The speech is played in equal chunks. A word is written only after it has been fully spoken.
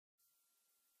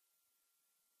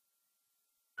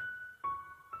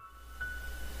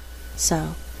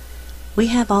So, we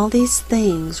have all these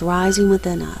things rising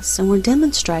within us, and we're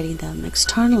demonstrating them,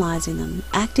 externalizing them,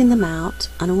 acting them out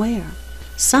unaware.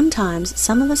 Sometimes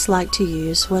some of us like to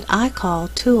use what I call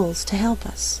tools to help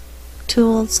us.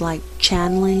 Tools like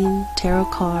channeling, tarot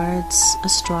cards,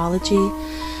 astrology,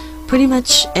 pretty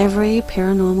much every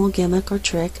paranormal gimmick or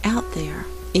trick out there.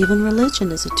 Even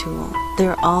religion is a tool.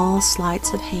 They're all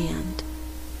sleights of hand.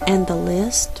 And the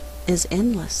list is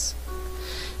endless.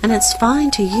 And it's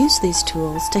fine to use these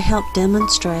tools to help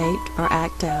demonstrate or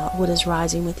act out what is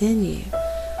rising within you.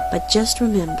 But just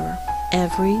remember,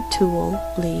 every tool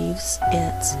leaves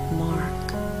its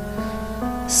mark.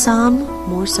 Some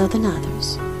more so than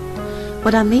others.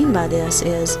 What I mean by this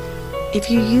is,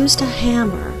 if you used a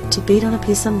hammer to beat on a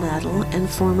piece of metal and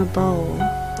form a bowl,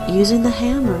 using the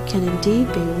hammer can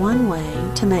indeed be one way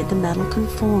to make the metal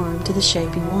conform to the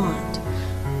shape you want.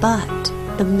 But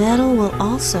the metal will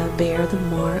also bear the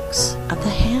marks of the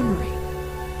hammering.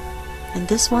 And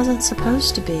this wasn't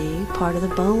supposed to be part of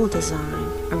the bowl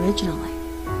design originally.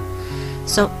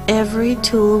 So every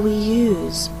tool we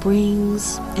use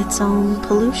brings its own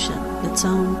pollution, its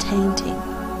own tainting.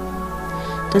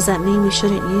 Does that mean we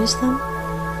shouldn't use them?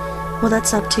 Well,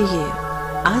 that's up to you.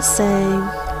 I say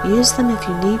use them if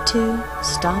you need to,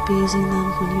 stop using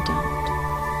them when you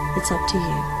don't. It's up to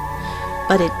you.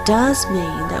 But it does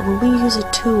mean that when we use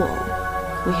a tool,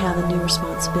 we have a new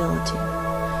responsibility.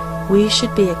 We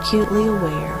should be acutely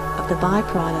aware of the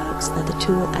byproducts that the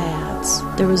tool adds,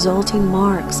 the resulting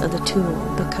marks of the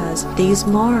tool, because these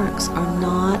marks are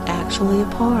not actually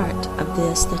a part of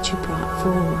this that you brought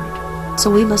forward. So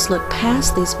we must look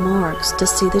past these marks to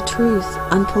see the truth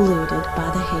unpolluted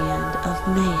by the hand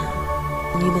of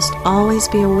man. And you must always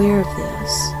be aware of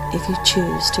this if you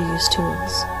choose to use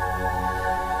tools.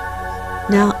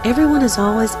 Now, everyone is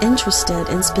always interested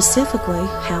in specifically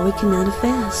how we can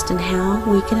manifest and how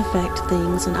we can affect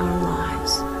things in our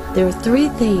lives. There are 3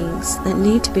 things that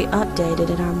need to be updated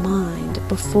in our mind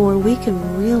before we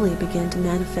can really begin to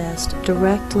manifest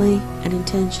directly and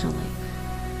intentionally.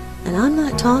 And I'm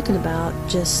not talking about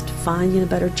just finding a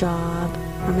better job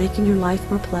or making your life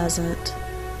more pleasant.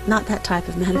 Not that type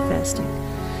of manifesting.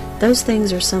 Those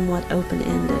things are somewhat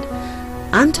open-ended.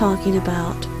 I'm talking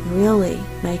about really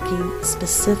making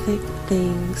specific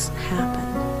things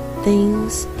happen.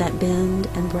 Things that bend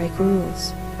and break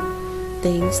rules.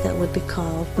 Things that would be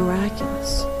called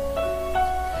miraculous.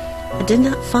 I did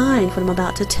not find what I'm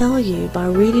about to tell you by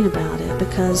reading about it,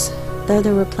 because though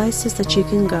there were places that you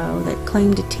can go that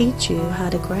claim to teach you how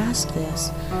to grasp this,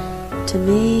 to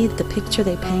me the picture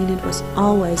they painted was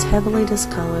always heavily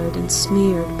discolored and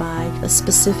smeared by a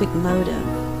specific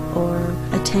motive or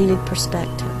a tainted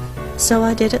perspective. So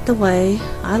I did it the way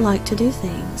I like to do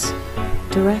things,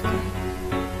 directly.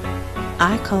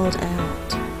 I called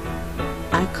out.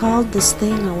 I called this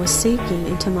thing I was seeking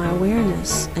into my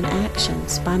awareness and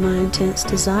actions by my intense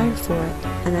desire for it,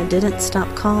 and I didn't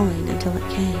stop calling until it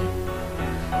came.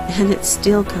 And it's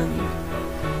still coming.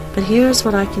 But here's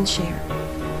what I can share.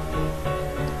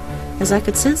 As I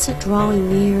could sense it drawing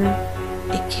near,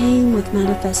 it came with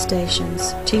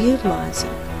manifestations to utilize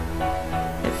it.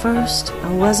 At first,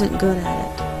 I wasn't good at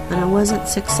it, and I wasn't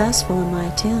successful in my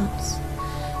attempts.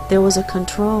 There was a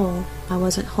control I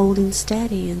wasn't holding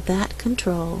steady, and that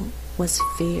control was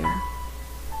fear.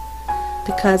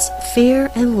 Because fear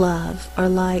and love are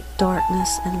like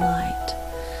darkness and light.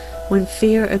 When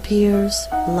fear appears,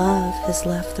 love has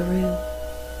left the room.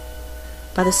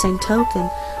 By the same token,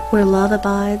 where love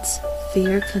abides,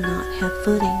 fear cannot have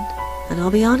footing. And I'll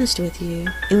be honest with you,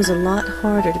 it was a lot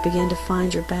harder to begin to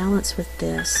find your balance with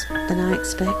this than I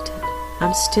expected.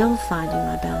 I'm still finding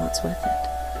my balance with it.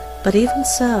 But even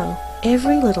so,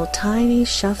 every little tiny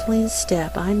shuffling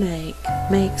step I make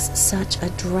makes such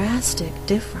a drastic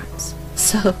difference.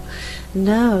 So,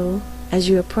 know, as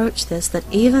you approach this, that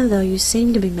even though you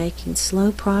seem to be making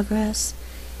slow progress,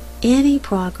 any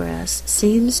progress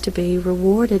seems to be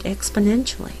rewarded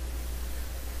exponentially,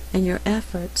 and your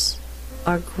efforts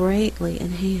are greatly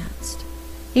enhanced.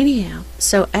 Anyhow,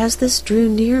 so as this drew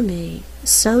near me,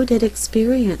 so did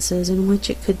experiences in which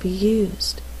it could be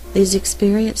used. These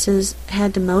experiences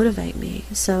had to motivate me,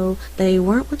 so they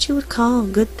weren't what you would call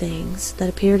good things that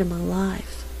appeared in my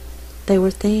life. They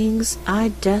were things I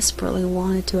desperately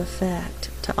wanted to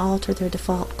affect, to alter their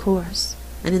default course.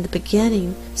 And in the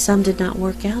beginning, some did not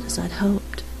work out as I'd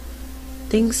hoped.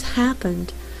 Things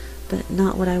happened, but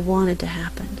not what I wanted to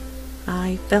happen.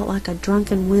 I felt like a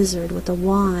drunken wizard with a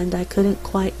wand I couldn't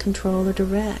quite control or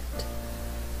direct.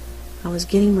 I was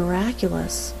getting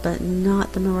miraculous, but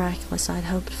not the miraculous I'd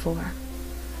hoped for.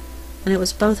 And it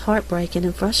was both heartbreaking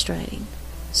and frustrating.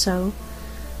 So,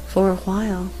 For a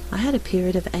while, I had a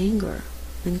period of anger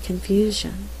and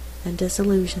confusion and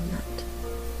disillusionment.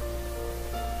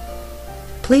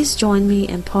 Please join me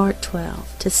in Part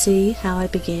 12 to see how I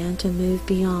began to move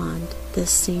beyond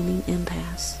this seeming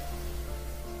impasse.